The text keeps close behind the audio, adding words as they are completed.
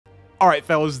All right,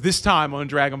 fellas, this time on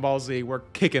Dragon Ball Z, we're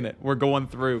kicking it. We're going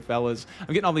through, fellas.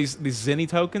 I'm getting all these Zenny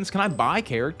tokens. Can I buy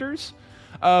characters?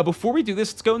 Before we do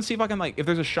this, let's go and see if I can, like, if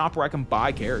there's a shop where I can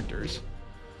buy characters.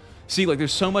 See, like,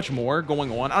 there's so much more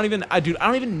going on. I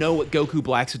don't even know what Goku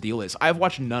Black's deal is. I've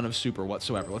watched none of Super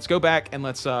whatsoever. Let's go back and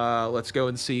let's go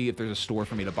and see if there's a store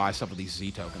for me to buy stuff with these Z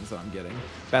tokens that I'm getting.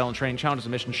 Battle and training, challenges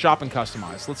and mission, shop and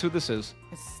customize. Let's see what this is.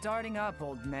 It's starting up,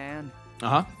 old man.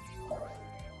 Uh-huh.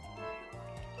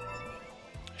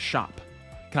 Shop.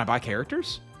 Can I buy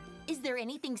characters? Is there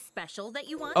anything special that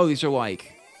you want? Oh, these are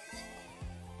like...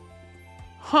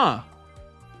 Huh.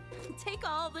 Take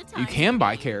all the time. You can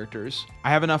buy characters.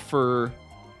 I have enough for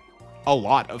a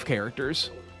lot of characters.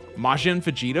 Majin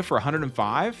Vegeta for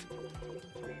 105?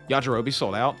 Yajirobe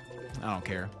sold out. I don't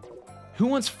care. Who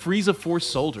wants Frieza Force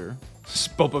Soldier?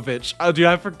 Spopovich. Oh, dude,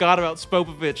 I forgot about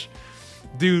Spopovich.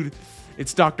 Dude,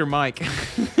 it's Dr. Mike.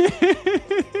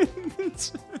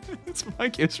 It's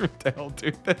Mike Israel,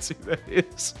 dude. That's who that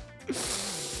is.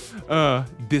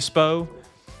 Dispo.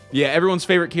 Yeah, everyone's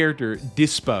favorite character,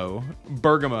 Dispo,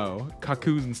 Bergamo,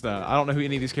 Kakuzensta. I don't know who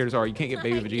any of these characters are. You can't get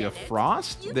Baby Vegeta.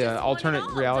 Frost? The alternate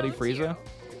reality Frieza?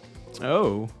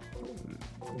 Oh.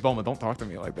 Bulma, don't talk to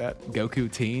me like that.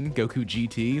 Goku Teen, Goku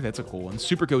GT. That's a cool one.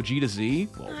 Super Gogeta Z.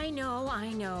 Well, I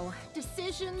know.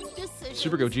 Decisions.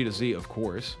 Super Gogeta Z, of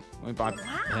course. Let me buy him.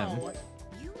 Wow.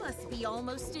 You must be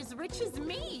almost as rich as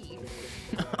me.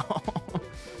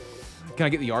 Can I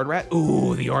get the Yard Rat?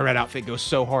 Ooh, the Yard Rat outfit goes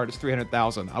so hard. It's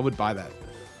 300,000. I would buy that.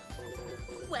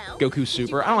 Well, Goku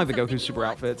Super. I don't like the Goku Super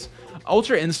outfits.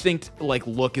 Ultra Instinct like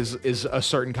look is a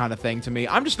certain kind of thing to me.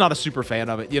 I'm just not a super fan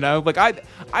of it, you know? Like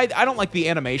I don't like the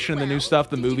animation and the new stuff.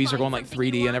 The movies are going like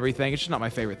 3D and everything. It's just not my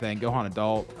favorite thing. Gohan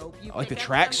adult. I like the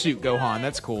tracksuit Gohan.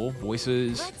 That's cool.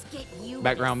 Voices,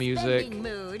 background music,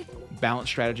 balance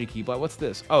strategy keyblade. What's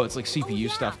this? Oh, it's like CPU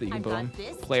stuff that you can put on.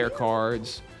 Player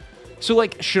cards. So,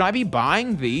 like, should I be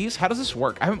buying these? How does this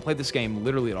work? I haven't played this game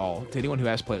literally at all. To anyone who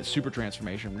has played it, Super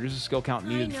Transformation. Reduces the skill count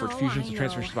needed for fusions and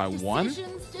transformations by 1.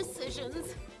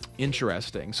 Decisions.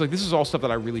 Interesting. So, like, this is all stuff that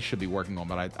I really should be working on,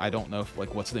 but I don't know if,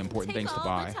 like, what's the important things to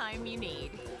buy. The time you need.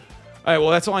 All right,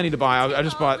 well, that's all I need to buy. I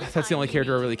just bought... That's the only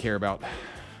character I really care about.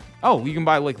 Oh, you can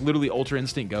buy, like, literally Ultra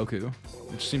Instinct Goku,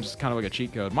 which seems kind of like a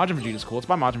cheat code. Majin Vegeta's cool. Let's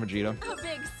buy Majin Vegeta. A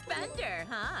big spender,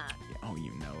 huh? Oh,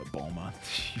 you know it, Bulma.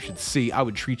 You should see. I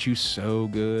would treat you so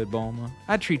good, Bulma.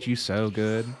 I'd treat you so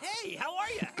good. Hey, how are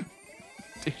you?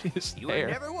 Dude, his You hair.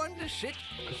 were never one to sit.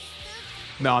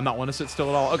 No, I'm not one to sit still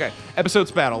at all. Okay,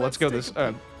 episode's battle. Let's go this.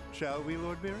 Shall we,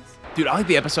 Lord Beerus? Dude, I like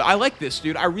the episode. I like this,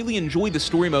 dude. I really enjoy the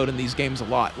story mode in these games a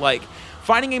lot. Like,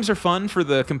 fighting games are fun for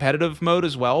the competitive mode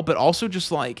as well, but also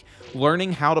just, like,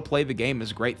 learning how to play the game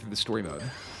is great through the story mode.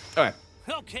 Okay.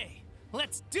 Okay,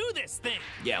 let's do this thing.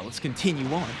 Yeah, let's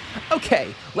continue on. Okay,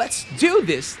 let's do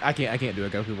this. I can't do a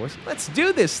Goku voice. Let's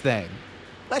do this thing.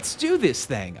 Let's do this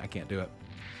thing. I can't do it.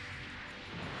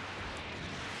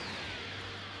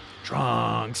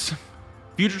 Trunks.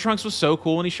 Future Trunks was so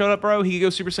cool when he showed up, bro. He could go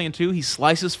Super Saiyan 2. He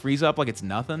slices Frieza up like it's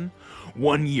nothing.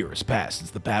 1 year has passed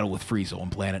since the battle with Frieza on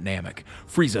planet Namek.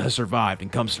 Frieza has survived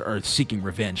and comes to Earth seeking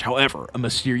revenge. However, a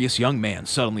mysterious young man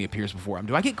suddenly appears before him.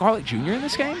 Do I get Garlic Jr. in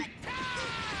this game?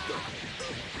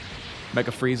 Mecha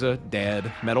Frieza,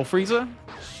 dead. Metal Frieza?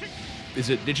 Is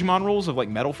it Digimon rules of, like,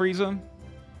 Metal Frieza?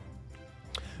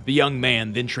 The young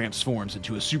man then transforms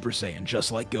into a Super Saiyan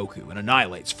just like Goku and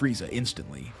annihilates Frieza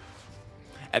instantly.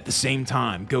 At the same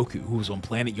time, Goku, who was on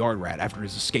planet Yardrat after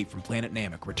his escape from planet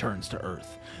Namek, returns to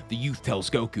Earth. The youth tells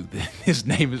Goku that his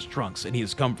name is Trunks and he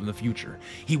has come from the future.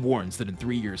 He warns that in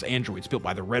 3 years, androids built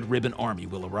by the Red Ribbon Army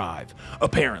will arrive.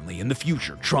 Apparently, in the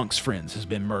future, Trunks' friends has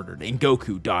been murdered and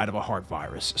Goku died of a heart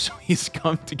virus. So he's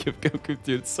come to give Goku...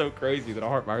 Dude, it's so crazy that a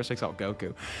heart virus takes out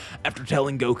Goku. After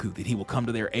telling Goku that he will come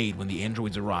to their aid when the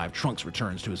androids arrive, Trunks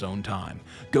returns to his own time.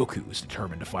 Goku is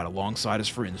determined to fight alongside his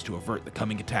friends to avert the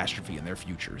coming catastrophe in their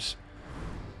futures.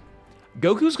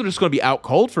 Goku's just going to be out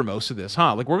cold for most of this,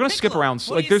 huh? Like, we're going to skip around.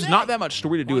 Like, there's not that much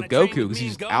story to do with Goku because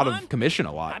he's out of commission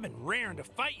a lot. I've been raring to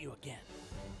fight you again.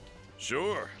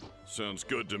 Sure. Sounds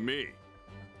good to me.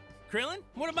 Krillin,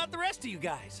 what about the rest of you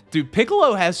guys? Dude,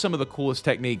 Piccolo has some of the coolest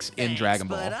techniques in Dragon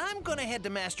Ball. But I'm gonna head to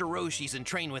Master Roshi's and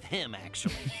train with him,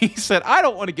 actually. He said, I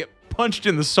don't want to get punched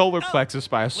in the solar plexus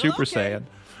by a Super Saiyan.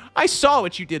 I saw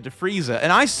what you did to Frieza,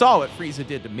 and I saw what Frieza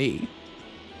did to me.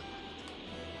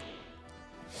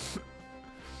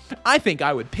 I think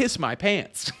I would piss my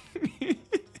pants.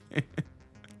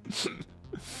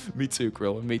 Me too,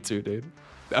 Krillin. Me too, dude.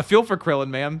 I feel for Krillin,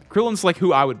 man. Krillin's like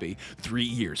who I would be. 3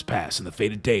 years pass, and the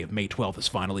fated day of May 12th has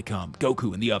finally come.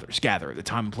 Goku and the others gather at the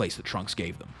time and place that Trunks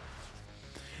gave them.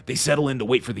 They settle in to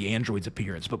wait for the android's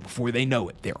appearance, but before they know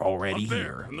it, they're already Up there,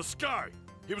 here. in the sky.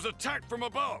 He was attacked from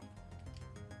above.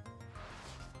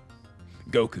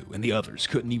 Goku and the others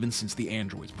couldn't even sense the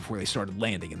androids before they started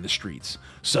landing in the streets.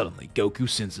 Suddenly, Goku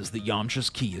senses that Yamcha's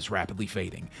ki is rapidly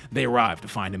fading. They arrive to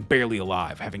find him barely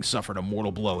alive, having suffered a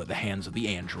mortal blow at the hands of the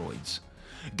androids.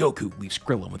 Goku leaves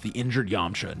Krillin with the injured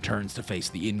Yamcha and turns to face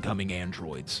the incoming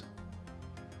androids.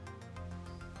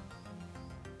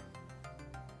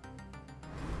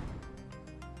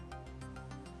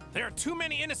 There are too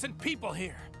many innocent people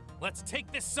here. Let's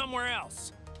take this somewhere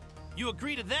else. You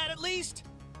agree to that at least?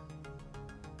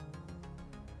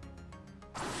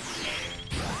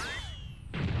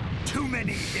 Too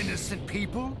many innocent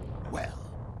people? Well,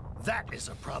 that is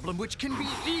a problem which can be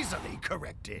easily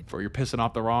corrected. For you're pissing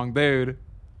off the wrong dude.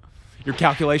 Your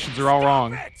calculations are all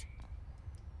wrong. It!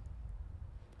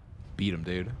 Beat him,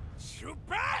 dude. You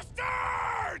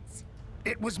bastards!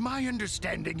 It was my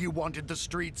understanding you wanted the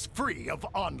streets free of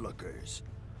onlookers.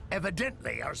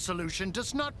 Evidently, our solution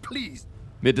does not please.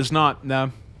 It does not,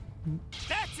 no.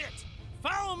 That's it!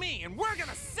 Follow me, and we're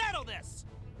gonna settle this!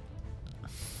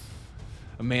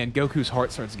 Man, Goku's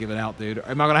heart starts giving out, dude.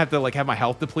 Am I gonna have to like have my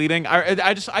health depleting?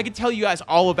 I could tell you guys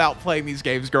all about playing these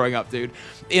games growing up, dude.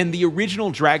 In the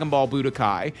original Dragon Ball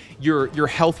Budokai, your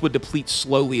health would deplete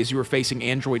slowly as you were facing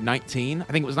Android 19. I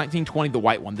think it was 1920, the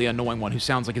white one, the annoying one, who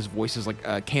sounds like his voice is like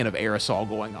a can of aerosol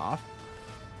going off.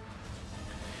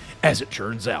 As it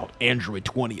turns out, Android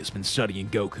 20 has been studying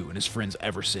Goku and his friends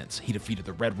ever since he defeated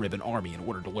the Red Ribbon Army in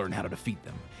order to learn how to defeat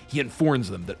them. He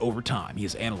informs them that over time, he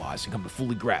has analyzed and come to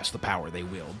fully grasp the power they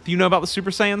wield. Do you know about the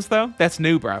Super Saiyans, though? That's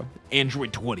new, bro.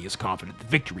 Android 20 is confident the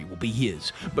victory will be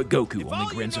his, but Goku only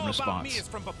grins in All you know about me response. is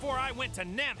from before I went to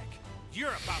Namek.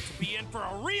 You're about to be in for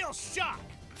a real shock!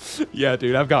 Yeah,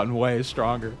 dude, I've gotten way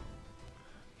stronger.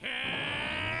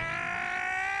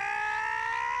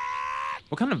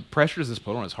 What kind of pressure does this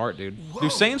put on his heart, dude? Do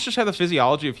Saiyans just have the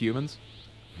physiology of humans?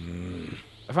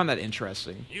 I find that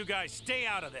interesting. You guys stay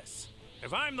out of this.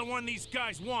 If I'm the one these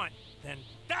guys want, then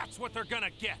that's what they're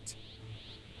gonna get.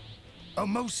 A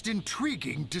most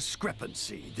intriguing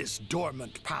discrepancy, this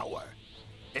dormant power.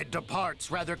 It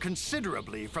departs rather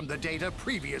considerably from the data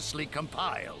previously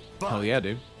compiled. But Hell yeah,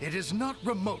 dude. it is not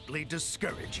remotely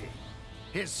discouraging.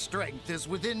 His strength is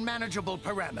within manageable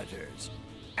parameters.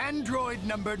 Android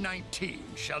number 19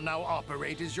 shall now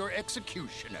operate as your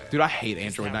executioner. Dude, I hate Is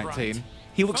Android that 19. right?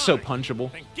 He looks so Fine.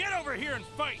 punchable. Then get over here and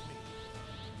fight me.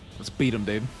 Let's beat him,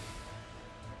 dude.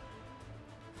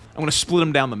 I'm gonna split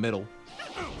him down the middle.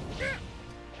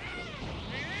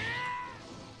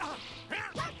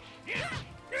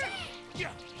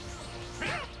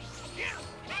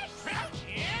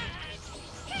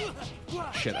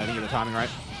 Shit, I didn't get the timing right.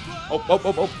 Oh, oh,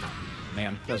 oh, oh.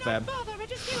 Man, that was bad.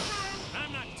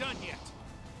 I'm not done yet.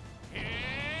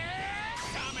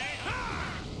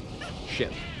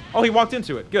 Shit. Oh, he walked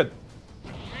into it. Good.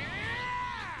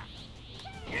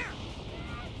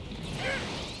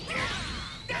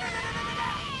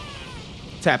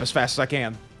 Tap as fast as I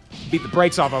can. Beat the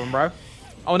brakes off of him, bro.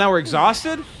 Oh, now we're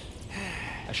exhausted?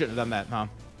 I shouldn't have done that, huh?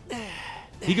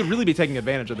 He could really be taking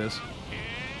advantage of this.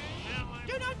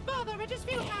 Do not bother, it is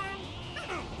futile.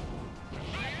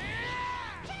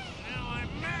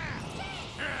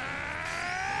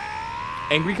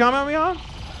 Angry Kamehameha?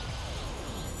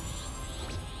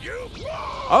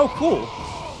 Oh, cool.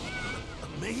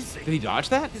 Amazing. Did he dodge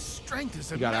that? His strength is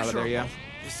He got out of there, yeah.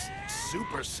 This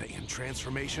Super Saiyan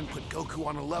transformation put Goku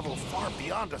on a level far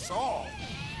beyond us all.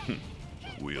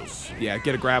 We'll see. Yeah,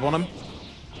 get a grab on him.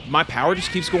 My power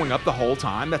just keeps going up the whole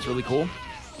time. That's really cool.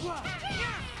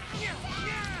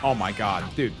 Oh my god.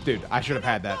 Dude, I should have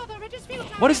had that. Bother, it is futile.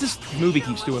 What is this movie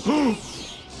keeps doing?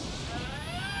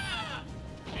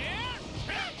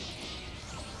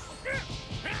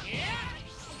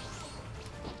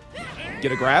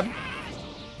 Get a grab.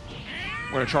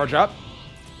 We're gonna charge up.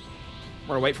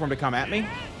 We're gonna wait for him to come at me.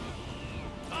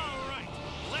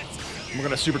 We're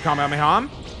gonna super Kamehameha him.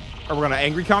 Or we're gonna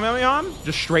angry Kamehameha him.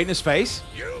 Just straight in his face.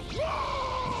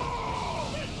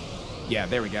 Yeah,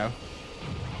 there we go.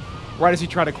 Right as he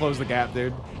tried to close the gap,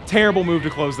 dude. Terrible move to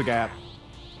close the gap.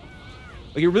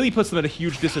 Like, it really puts them at a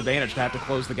huge disadvantage to have to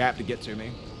close the gap to get to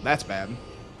me. That's bad.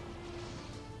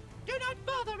 Do not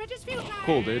bother, it is futile.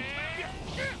 Cool, dude.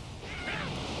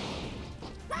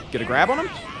 Get a grab on him?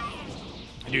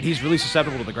 Dude, he's really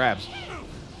susceptible to the grabs.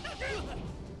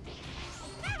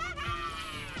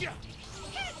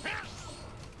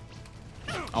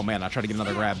 Oh man, I tried to get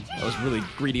another grab. That was really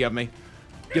greedy of me.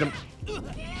 Get him.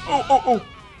 Oh, oh, oh.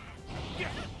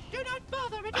 Do not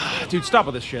bother, it is futile. Dude, stop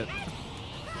with this shit.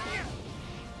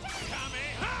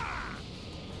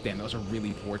 Damn, that was a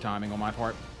really poor timing on my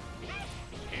part.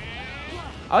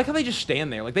 I like how they just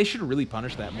stand there. Like, they should really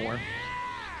punish that more.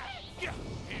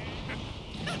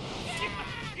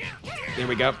 There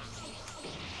we go.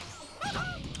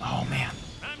 Oh, man.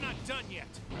 I'm not done yet.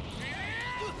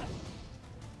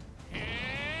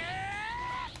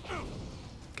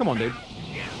 Come on, dude.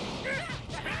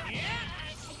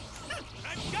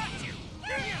 I've got you.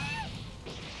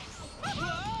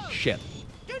 Shit.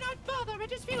 Do not bother,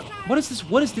 it is futile. What is this?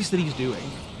 What is this that he's doing?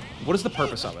 What is the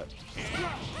purpose of it?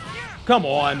 Come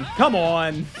on. Come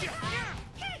on.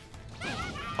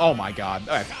 Oh, my God.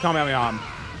 All right, Kamehameha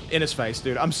in his face,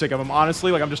 dude. I'm sick of him.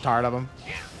 Honestly, like, I'm just tired of him.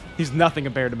 He's nothing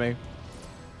compared to me.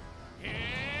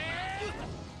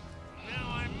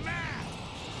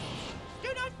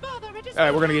 All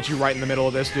right, we're gonna get you right in the middle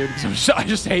of this, dude. Because I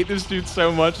just hate this dude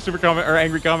so much. Super comment or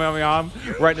angry Kamehameha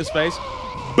right in his face.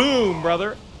 Boom,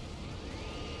 brother.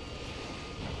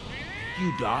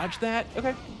 You dodged that?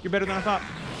 Okay, you're better than I thought.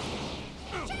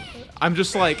 I'm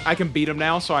just like, I can beat him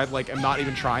now, so I like am not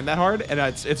even trying that hard, and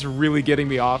it's really getting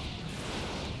me off.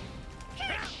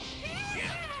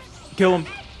 Kill him.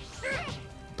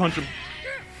 Punch him.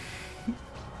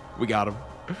 We got him.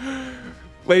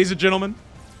 Ladies and gentlemen,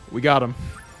 we got him.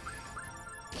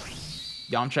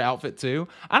 Yamcha outfit too.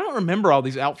 I don't remember all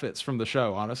these outfits from the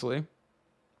show, honestly.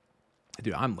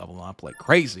 Dude, I'm leveling up like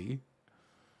crazy.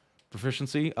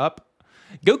 Proficiency up.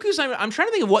 Goku's, I'm trying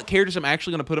to think of what characters I'm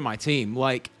actually going to put in my team.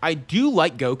 Like, I do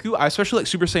like Goku. I especially like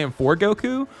Super Saiyan 4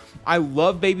 Goku. I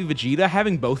love Baby Vegeta.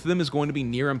 Having both of them is going to be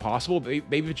near impossible.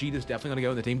 Baby Vegeta is definitely going to go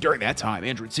in the team. During that time,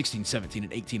 Android 16, 17,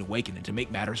 and 18 awakened, and to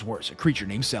make matters worse, a creature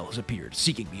named Cell has appeared,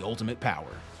 seeking the ultimate power.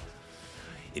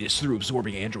 It is through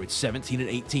absorbing androids 17 and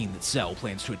 18 that Cell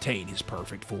plans to attain his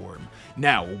perfect form.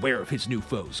 Now, aware of his new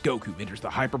foes, Goku enters the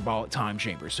hyperbolic time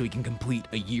chamber so he can complete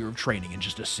a year of training in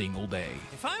just a single day.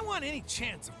 If I want any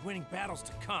chance of winning battles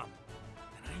to come,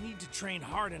 then I need to train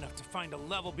hard enough to find a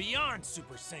level beyond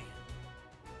Super Saiyan.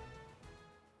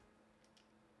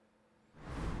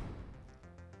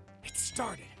 It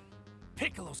started.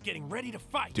 Piccolo's getting ready to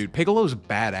fight. Dude, Piccolo's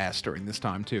badass during this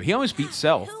time, too. He almost beat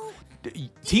Cell.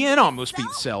 Tien almost beat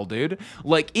Cell, dude.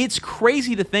 Like, it's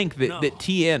crazy to think that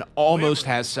Tien almost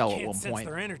has Cell at one point.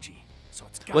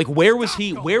 Like, where was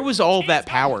he? Where was all that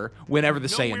power whenever the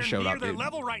Saiyans showed up, dude?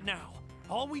 Level right now.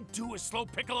 All we do is slow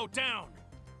Piccolo down.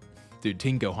 Dude,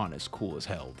 Teen Gohan is cool as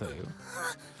hell, too.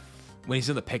 When he's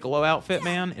in the Piccolo outfit,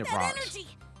 man, it rocks.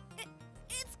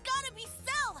 It's gotta be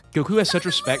Cell. Goku has such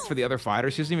respect for the other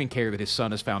fighters, he doesn't even care that his son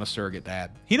has found a surrogate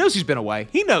dad. He knows he's been away.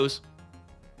 He knows.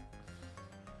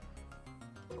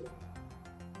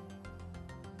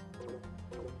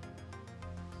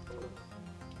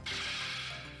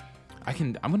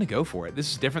 I'm gonna go for it.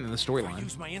 This is different than the If I storyline.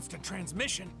 use my instant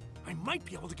transmission, I might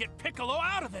be able to get Piccolo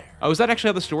out of there. Oh, is that actually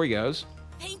how the story goes?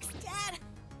 Thanks, Dad.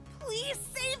 Please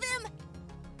save him.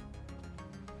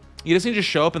 He doesn't just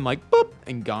show up and like, boop,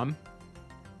 and gone.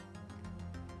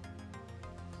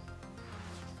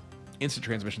 Instant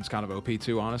transmission's kind of OP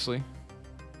too, honestly.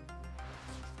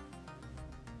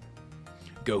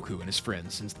 Goku and his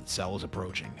friends sense that Cell is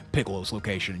approaching Piccolo's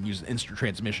location and use instant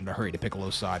transmission to hurry to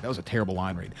Piccolo's side. That was a terrible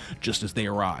line read. Just as they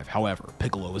arrive, however,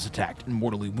 Piccolo is attacked and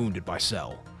mortally wounded by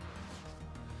Cell.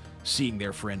 Seeing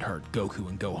their friend hurt, Goku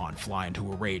and Gohan fly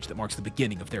into a rage that marks the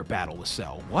beginning of their battle with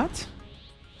Cell. What?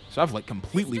 So I've like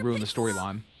completely ruined the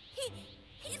storyline.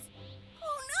 He's...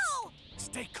 Oh no!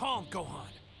 Stay calm, Gohan.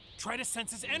 Try to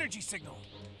sense his energy signal.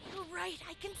 You're right,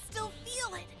 I can still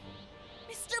feel it.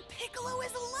 Mr. Piccolo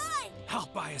is alive! I'll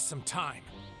buy us some time.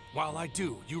 While I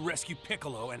do, you rescue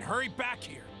Piccolo and hurry back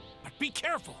here. But be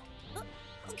careful.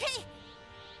 Okay.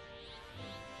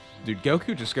 Dude,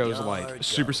 Goku just goes like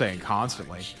Super Saiyan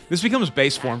constantly. This becomes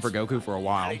base form for Goku for a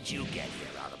while. How did you get here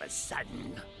all of a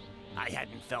sudden? I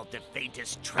hadn't felt the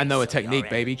faintest trace I know a of technique, your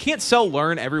baby. energy. Can't Cell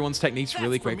learn everyone's techniques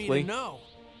really That's for me quickly? to know.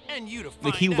 And you to find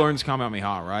Like, he out. learns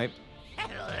Kamehameha, right?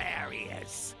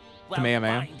 Hilarious. Well,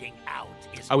 Kamehameha. finding out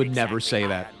is I would never say exactly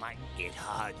that. on my- It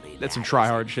hardly That's some matters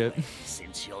try-hard shit. anyway,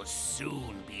 since you'll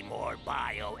soon be more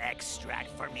bio extract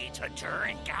for me to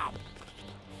drink up.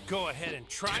 Go ahead and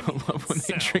try I me. love when they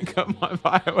Cell. drink up my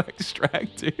bio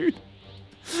extract, dude.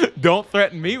 Don't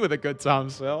threaten me with a good time,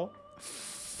 Cell.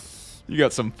 You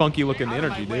got some funky looking Out of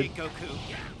energy, my way, dude. Goku.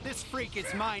 This freak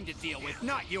is mine to deal with,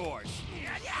 not yours.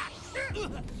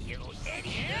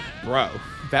 Bro,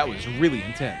 that was really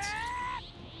intense.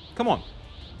 Come on.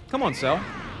 Come on, Cell.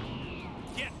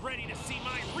 Get ready to see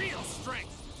my real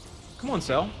strength. Come on,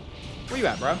 Cell. Where you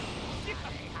at, bro?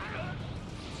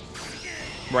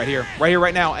 Right here. Right here,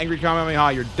 right now. Angry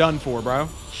Kamehameha, you're done for, bro.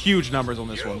 Huge numbers on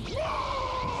this one.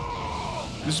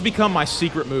 This has become my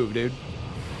secret move, dude.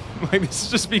 Like, this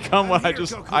has just become what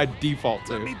I default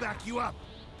to. Let me back you up.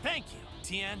 Thank you,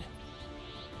 Tien.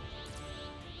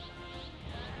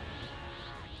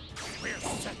 We're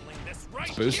settling this right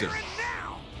It's boosted. here and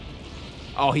now.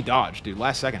 Oh, he dodged, dude.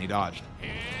 Last second, he dodged.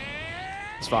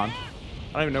 It's fine.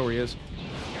 I don't even know where he is.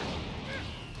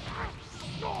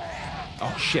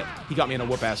 Oh, shit. He got me in a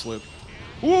whoop-ass loop.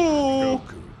 Woo!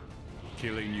 Goku,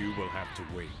 killing you will have to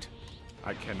wait.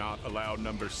 I cannot allow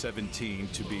number 17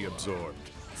 to be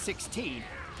absorbed. 16?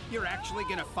 You're actually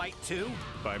gonna fight too?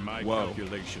 By my Whoa.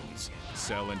 calculations,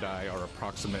 Cell and I are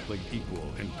approximately equal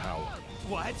in power.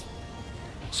 What?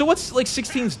 So what's, like,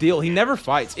 16's deal? He never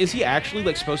fights. Is he actually,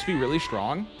 like, supposed to be really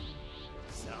strong?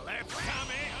 So let's come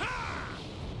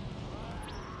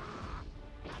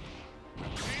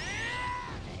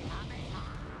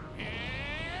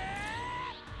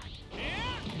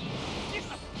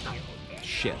in.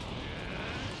 Shit.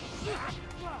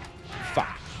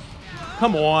 Fuck.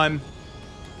 Come on.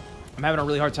 I'm having a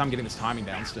really hard time getting this timing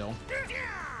down still.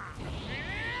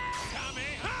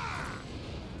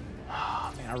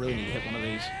 Oh, man, I really need to hit one of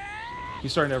these.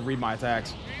 He's starting to read my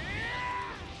attacks.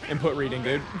 Input reading,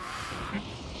 dude.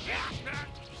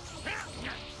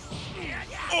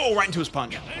 Oh, right into his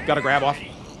punch. Got to grab off.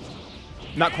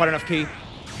 Not quite enough key,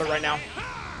 but right now.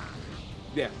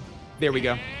 Yeah, there we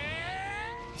go.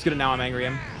 Let's get it now. I'm angry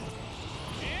at him.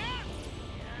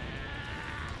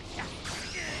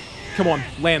 Come on,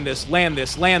 land this, land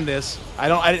this, land this.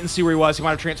 I didn't see where he was. He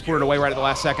might have transported away right at the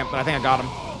last second, but I think I got him.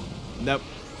 Nope.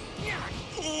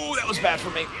 Ooh, that was bad for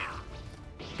me.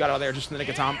 Got out of there just in the nick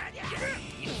of time.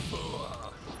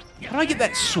 How do I get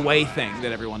that sway thing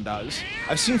that everyone does?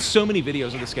 I've seen so many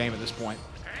videos of this game at this point.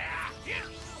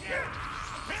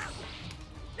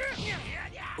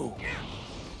 Ooh.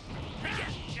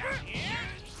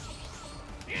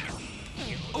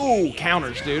 Ooh,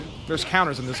 counters, dude. There's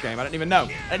counters in this game. I didn't even know.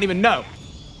 I didn't even know.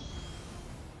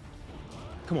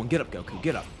 Come on, get up, Goku.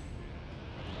 Get up.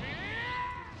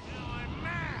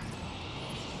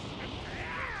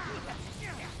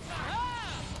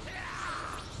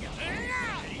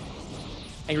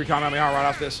 Angry Kamehameha right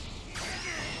off this.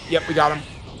 Yep, we got him.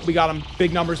 We got him.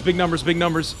 Big numbers, big numbers, big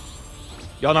numbers.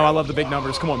 Y'all know I love the big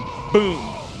numbers. Come on. Boom.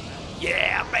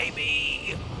 Yeah,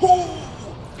 baby. Woo.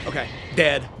 Okay.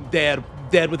 Dead. Dead.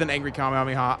 Dead with an Angry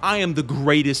Kamehameha. I am the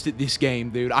greatest at this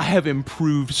game, dude. I have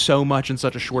improved so much in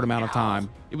such a short amount of time.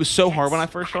 It was so hard when I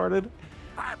first started.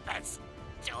 Purpose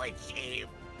to achieve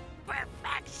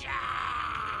perfection.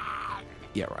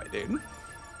 Yeah, right, dude.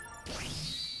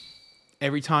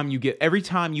 Every time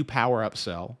you power up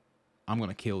Cell, I'm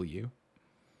gonna kill you.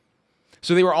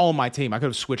 So they were all on my team. I could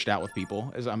have switched out with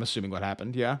people, as I'm assuming what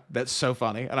happened. Yeah, that's so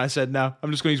funny. And I said, no,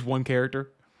 I'm just gonna use one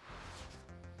character.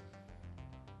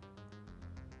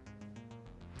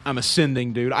 I'm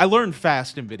ascending, dude. I learned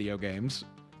fast in video games.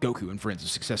 Goku and friends have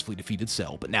successfully defeated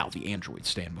Cell, but now the androids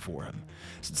stand before him.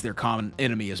 Since their common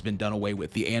enemy has been done away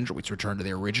with, the androids return to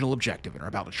their original objective and are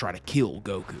about to try to kill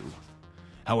Goku.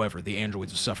 However, the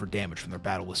androids have suffered damage from their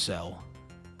battle with Cell.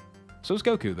 So is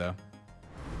Goku, though.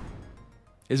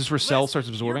 Is this where Cell starts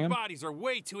absorbing him? Your bodies are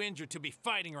way too injured to be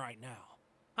fighting right now.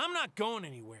 I'm not going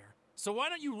anywhere. So why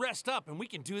don't you rest up and we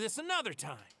can do this another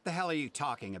time? The hell are you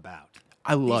talking about?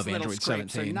 I love These little Android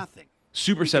scrapes are 17. nothing.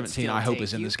 Super We can 17, still I hope, take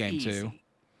is in you this game, too. easy.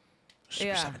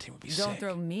 Super 17 would be don't sick.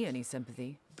 throw me any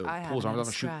sympathy. The I pulls arms haven't off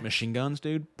and shoot scratched. machine guns,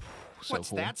 dude. So What's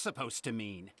cool. that supposed to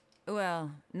mean?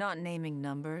 Well, not naming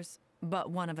numbers, but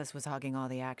one of us was hogging all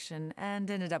the action and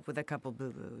ended up with a couple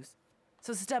boo-boos.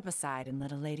 So step aside and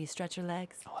let a lady stretch her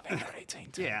legs. I love Android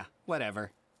 18, too. Yeah, whatever.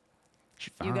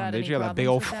 She You fine, got dude. any You got that big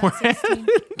old problems with that, forehead.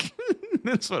 16?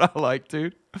 That's what I like,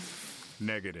 dude.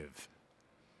 Negative.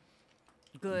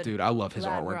 Good. Dude, I love his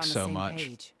Glad we're artwork on the so same much.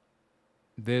 page.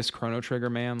 This Chrono Trigger,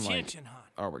 man, like, Chinchin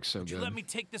Han, artwork's so would you good. let me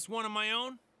take this one on my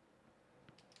own?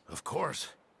 Of course.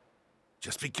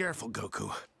 Just be careful,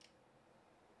 Goku.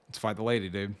 Let's fight the lady,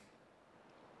 dude.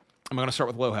 Am I gonna start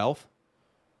with low health?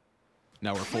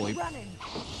 No, we're fully...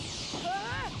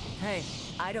 Hey,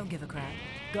 I don't give a crap.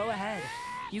 Go ahead.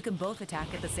 You can both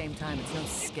attack at the same time. It's no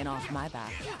skin off my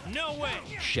back. No way.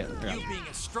 Shit. You being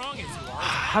as strong as you are.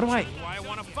 How do I... Why I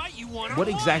want to fight you one What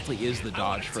exactly is the I dodge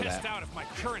wanna for test that? out if my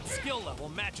current skill level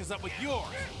matches up with yours.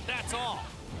 That's all.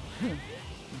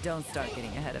 Don't start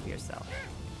getting ahead of yourself.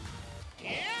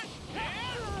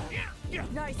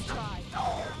 Nice try.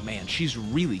 Man, she's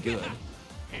really good.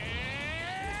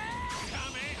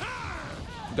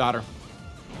 Got her.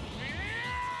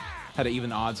 Had to even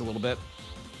the odds a little bit.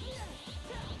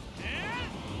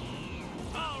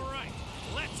 All right,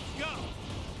 let's go.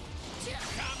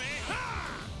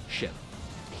 Shit.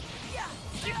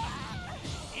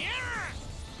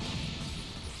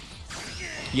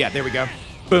 Yeah, there we go.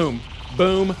 Boom.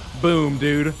 Boom. Boom,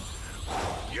 dude.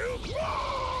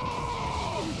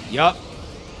 Yup.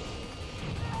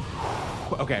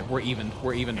 Okay, we're even.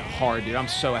 We're even hard, dude. I'm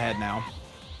so ahead now.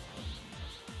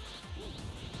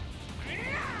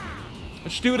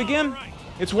 Let's do it again.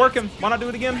 It's working. Why not do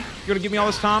it again? You're gonna give me all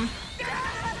this time?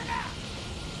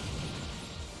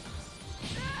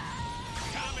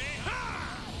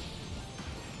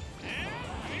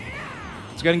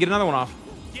 Let's go ahead and get another one off.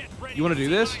 You want to do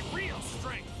this?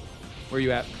 Where are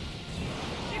you at?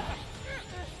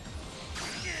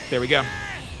 There we go.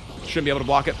 Shouldn't be able to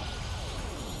block it.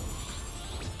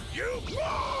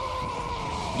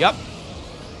 Yep.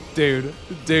 Dude.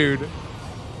 Dude.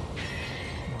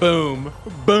 Boom.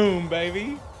 Boom,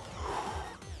 baby.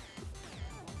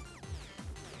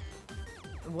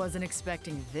 Wasn't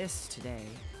expecting this today.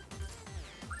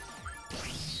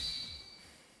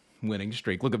 Winning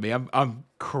streak. Look at me. I'm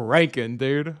cranking,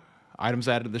 dude. Items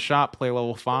added to the shop. Player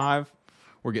level 5.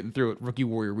 We're getting through it. Rookie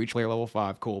Warrior. Reach player level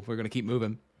 5. Cool. We're going to keep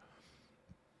moving.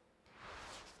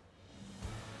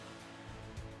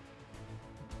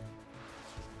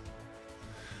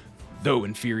 Though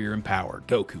inferior in power,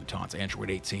 Goku taunts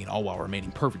Android 18, all while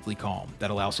remaining perfectly calm.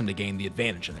 That allows him to gain the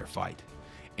advantage in their fight.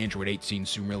 Android 18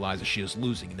 soon realizes she is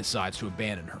losing and decides to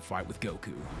abandon her fight with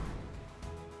Goku.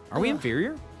 Are we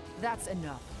inferior? That's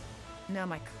enough. Now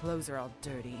my clothes are all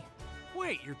dirty.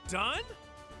 Wait, you're done?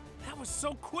 That was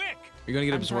so quick. You're gonna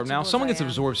get absorbed now? Someone gets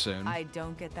absorbed soon. I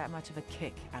don't get that much of a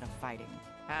kick out of fighting.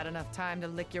 Had enough time to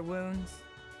lick your wounds?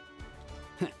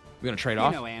 We're gonna trade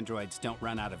off? You know androids don't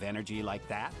run out of energy like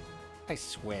that. I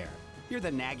swear. You're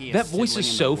the naggiest. That voice sibling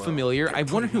is in so the world. familiar. I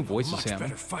wonder who voices him.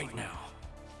 Better fight now.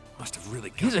 Must have really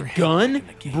got He's a their head gun? back in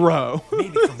the game. Bro. Maybe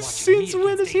from watching Since me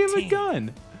when does against he have a 18.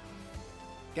 gun?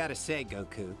 Gotta say,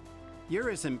 Goku, you're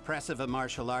as impressive a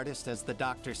martial artist as the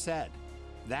doctor said.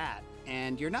 That,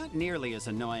 and you're not nearly as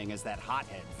annoying as that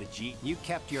hothead Vegeta. You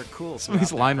kept your cool. Some of these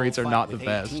throughout line that reads whole are fight not the with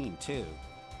best. 18 too.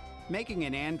 Making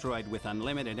an android with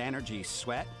unlimited energy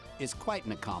sweat is quite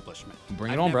an accomplishment.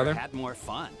 Bring it I've on, never brother. Had more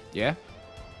fun. Yeah?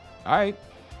 Alright.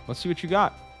 Let's see what you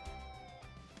got.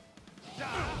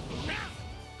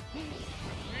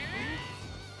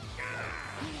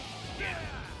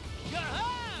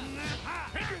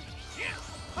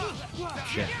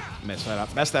 Shit. Messed that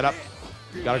up. Messed that up.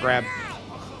 Gotta grab.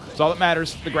 That's all that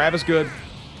matters. The grab is good.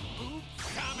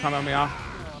 Come on, Meow.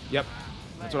 Yep.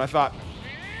 That's what I thought.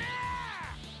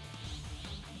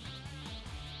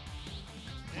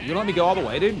 You gonna let me go all the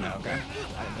way, dude? No, okay.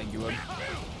 I didn't think you would.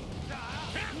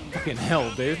 Fucking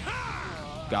hell, dude.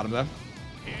 Got him, though.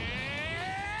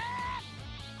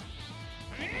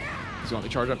 Does he want me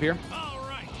to charge up here? All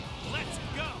right, let's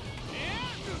go.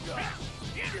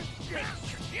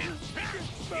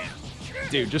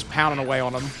 Dude, just pounding away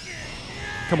on him.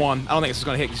 Come on. I don't think this is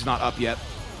going to hit because he's not up yet.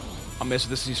 I'll miss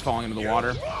this as he's falling into the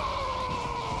water.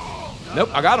 Nope,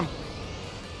 I got him.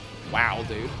 Wow,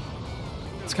 dude.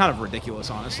 It's kind of ridiculous,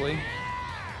 honestly.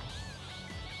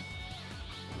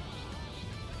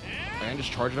 And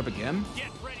just charge it up again? Get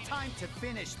ready. Time to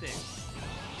finish this.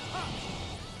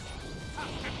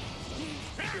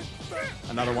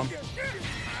 Another one.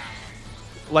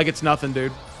 Like it's nothing,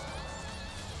 dude.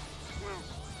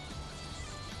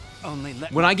 Only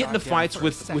let When me I get into guard down fights for a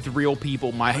with second. real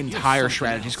people, my entire something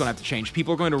strategy is else. going to have to change.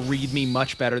 People are going to read me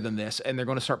much better than this, and they're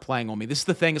going to start playing on me. This is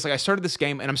the thing. It's like I started this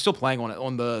game, and I'm still playing on it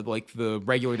on the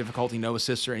regular difficulty, no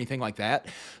assists or anything like that.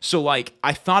 So like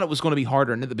I thought it was going to be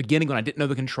harder, and at the beginning when I didn't know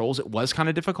the controls, it was kind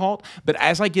of difficult. But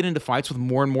as I get into fights with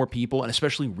more and more people, and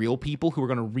especially real people who are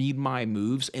going to read my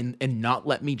moves and not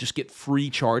let me just get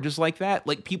free charges like that,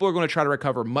 like people are going to try to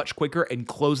recover much quicker and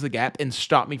close the gap and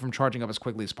stop me from charging up as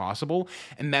quickly as possible.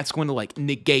 And that's going to like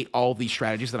negate all of these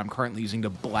strategies that I'm currently using to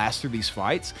blast through these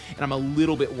fights, and I'm a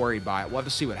little bit worried by it. We'll have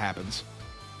to see what happens.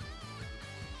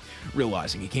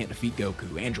 Realizing he can't defeat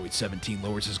Goku, Android 17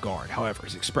 lowers his guard. However,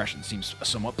 his expression seems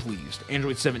somewhat pleased.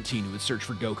 Android 17, who would search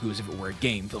for Goku as if it were a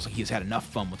game, feels like he has had enough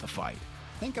fun with the fight.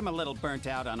 Think I'm a little burnt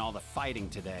out on all the fighting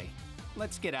today.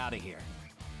 Let's get out of here.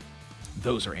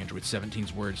 Those are Android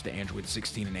 17's words to Android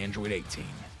 16 and Android 18.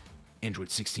 Android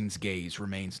 16's gaze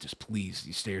remains displeased as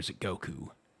he stares at Goku.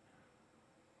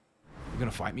 You gonna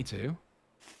fight me too?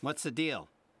 What's the deal?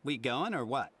 We going or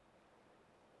what?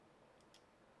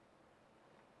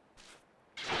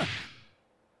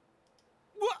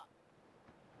 What?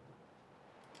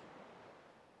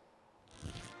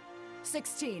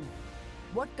 16.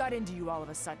 What got into you all of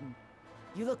a sudden?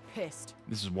 You look pissed.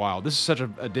 This is wild. This is such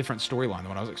a different storyline than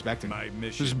what I was expecting. My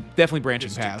This is mission definitely branching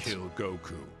is paths. to kill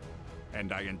Goku,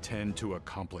 and I intend to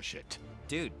accomplish it.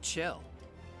 Dude, chill.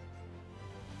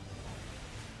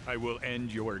 I will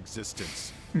end your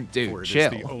existence Dude, For it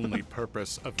chill. is the only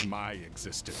purpose of my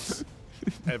existence.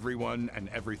 Everyone and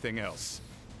everything else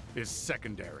is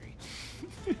secondary.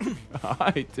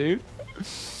 Alright, dude.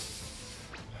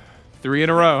 3 in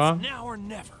a row, huh? Now or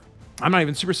never. I'm not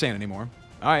even Super Saiyan anymore.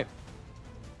 Alright.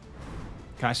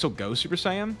 Can I still go Super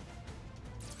Saiyan?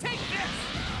 Take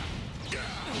this.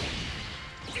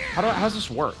 How does this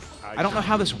work? I don't know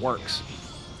how this works.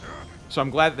 So I'm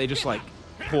glad that they just, like,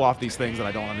 pull off these things that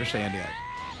I don't understand yet.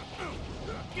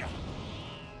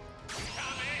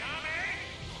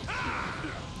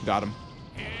 Got him.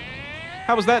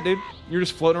 How was that, dude? You're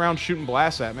just floating around shooting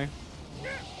blasts at me.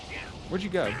 Where'd you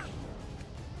go?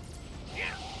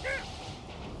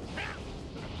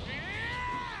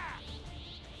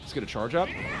 Let's get a charge up.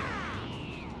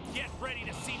 Get ready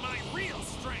to see my real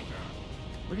strength.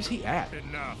 Where is he at?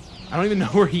 Enough. I don't even know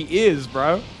where he is,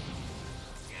 bro.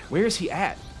 Where is he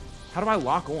at? How do I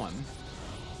lock on?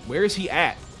 Where is he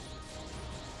at?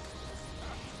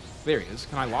 There he is.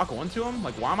 Can I lock on to him?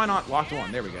 Like, why am I not locked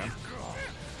on? There we go.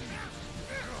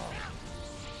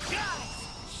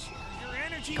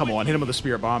 Come on, hit him with a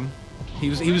spirit bomb. He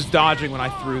was dodging when I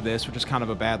threw this, which is kind of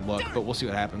a bad look, but we'll see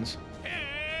what happens.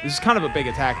 This is kind of a big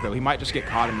attack, though. He might just get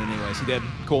caught in it anyways. He did.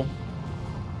 Cool.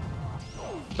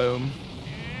 Boom.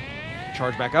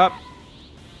 Charge back up.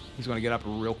 He's going to get up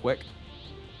real quick.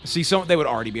 See, they would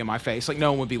already be in my face. Like,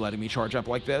 no one would be letting me charge up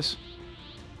like this.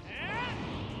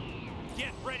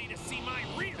 Get ready to see my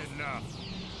real. Enough.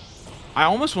 I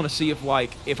almost want to see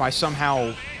if I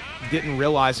somehow didn't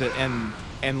realize it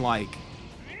and like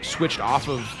switched off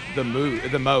of the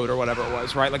mode or whatever it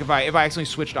was, right? Like if I accidentally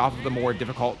switched off of the more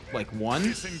difficult like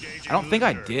one. I don't think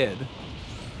I did.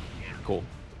 Cool.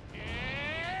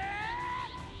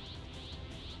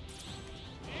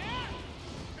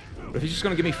 But if he's just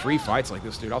gonna give me free fights like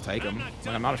this, dude, I'll take him.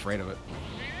 Like, I'm not afraid of it.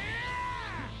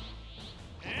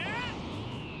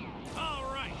 All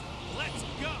right, let's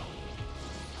go.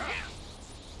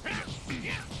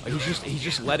 Like, he's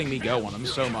just letting me go on him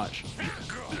so much.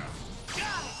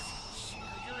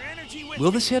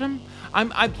 Will this hit him?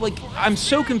 I'm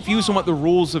so confused on what the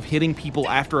rules of hitting people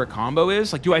after a combo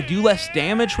is. Like, do I do less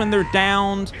damage when they're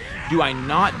downed? Do I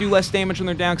not do less damage when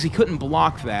they're down? Because he couldn't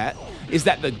block that. Is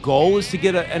that the goal, is to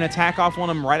get an attack off on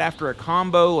him right after a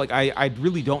combo? Like, I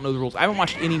really don't know the rules. I haven't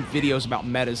watched any videos about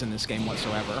metas in this game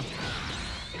whatsoever. Was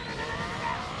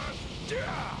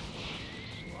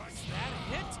that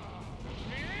a hit?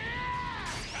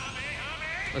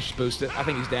 Let's just boost it. I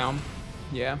think he's down.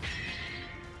 Yeah.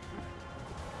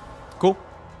 Cool.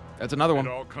 That's another one. It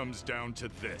all comes down to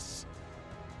this.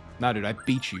 Nah, dude, I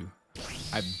beat you.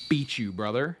 I beat you,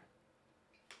 brother.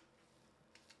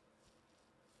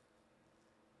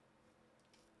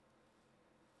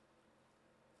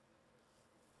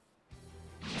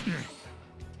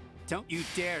 Don't you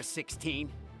dare, 16.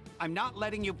 I'm not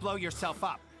letting you blow yourself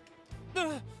up.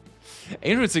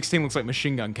 Android 16 looks like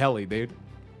Machine Gun Kelly, dude.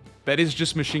 That is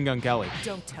just Machine Gun Kelly.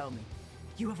 Don't tell me.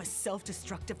 You have a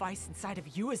self-destruct device inside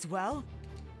of you as well?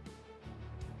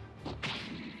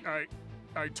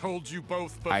 I told you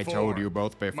both before. I told you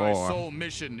both before. My sole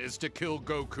mission is to kill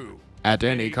Goku. At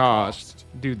any cost.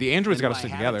 Dude, the androids gotta Then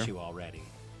stick why together. haven't you already?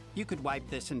 You could wipe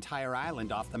this entire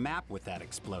island off the map with that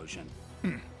explosion.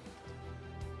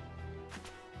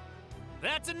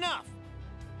 That's enough.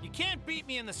 You can't beat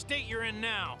me in the state you're in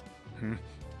now.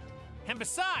 And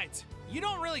besides, you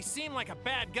don't really seem like a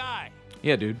bad guy.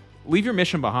 Yeah, dude. Leave your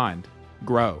mission behind.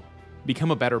 Grow.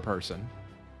 Become a better person.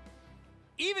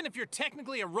 Even if you're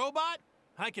technically a robot,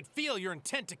 I could feel your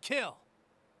intent to kill.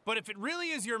 But if it really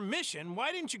is your mission,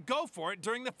 why didn't you go for it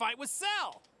during the fight with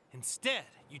Cell? Instead,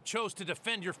 you chose to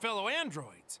defend your fellow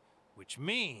androids, which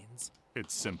means...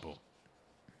 It's simple.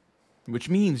 Which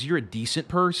means you're a decent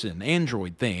person.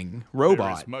 Android thing. There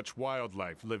Robot. is much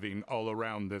wildlife living all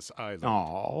around this island.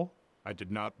 Aww. I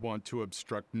did not want to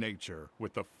obstruct nature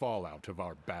with the fallout of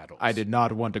our battles. I did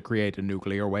not want to create a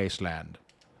nuclear wasteland.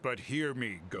 But hear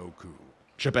me, Goku.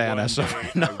 Japan, One sorry.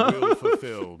 day I will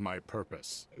fulfill my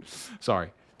purpose.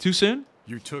 Sorry. Too soon?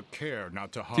 You took care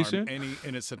not to soon? harm any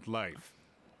innocent life,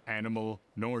 animal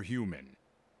nor human.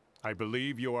 I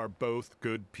believe you are both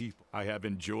good people. I have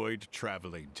enjoyed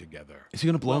traveling together. Is he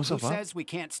gonna blow Well, himself who up? says we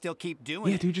can't still keep doing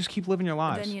Yeah, it? dude, just keep living your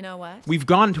lives. Then you know what? We've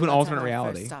gone to an Let's alternate have our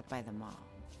reality. First stop by the mall.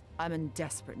 I'm in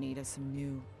desperate need of some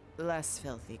new, less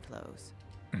filthy clothes.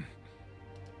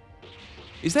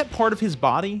 Is that part of his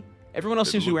body? Everyone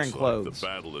else seems to be wearing clothes. The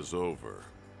battle is over.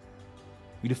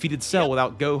 We defeated Cell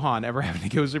without Gohan ever having to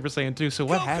go Super Saiyan 2, so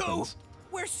what happens?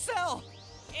 Where's Cell?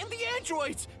 And the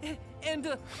androids?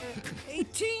 And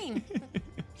 18?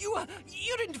 You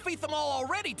didn't defeat them all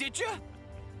already, did you?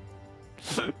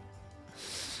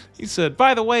 He said,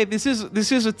 "By the way, this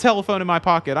is a telephone in my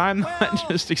pocket. I'm Well, not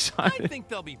just I excited." think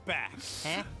they'll be back.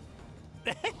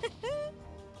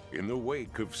 In the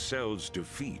wake of Cell's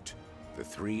defeat, the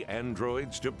 3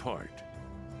 androids depart.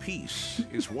 Peace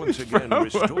is once again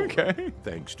restored, okay.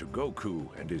 thanks to Goku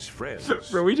and his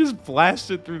friends. Bro, we just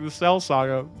blasted through the Cell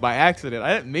Saga by accident.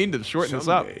 I didn't mean to shorten this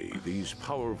up. Someday, these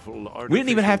powerful We didn't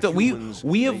even have to. humans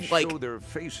We may have like show their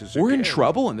faces we're in again.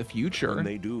 trouble in the future. When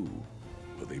they do,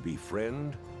 will they be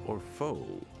friend or foe?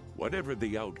 Whatever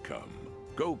the outcome,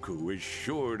 Goku is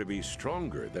sure to be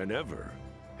stronger than ever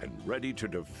and ready to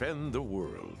defend the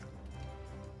world.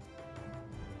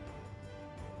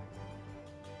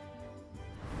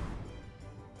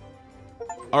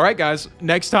 All right, guys.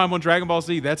 Next time on Dragon Ball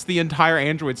Z, that's the entire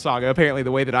Android saga. Apparently,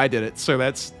 the way that I did it. So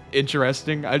that's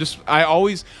interesting. I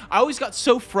always got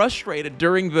so frustrated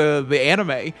during the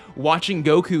anime watching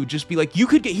Goku just be like,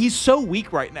 he's so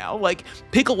weak right now. Like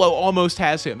Piccolo almost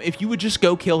has him. If you would just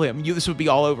go kill him, this would be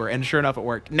all over. And sure enough, it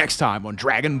worked. Next time on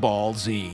Dragon Ball Z.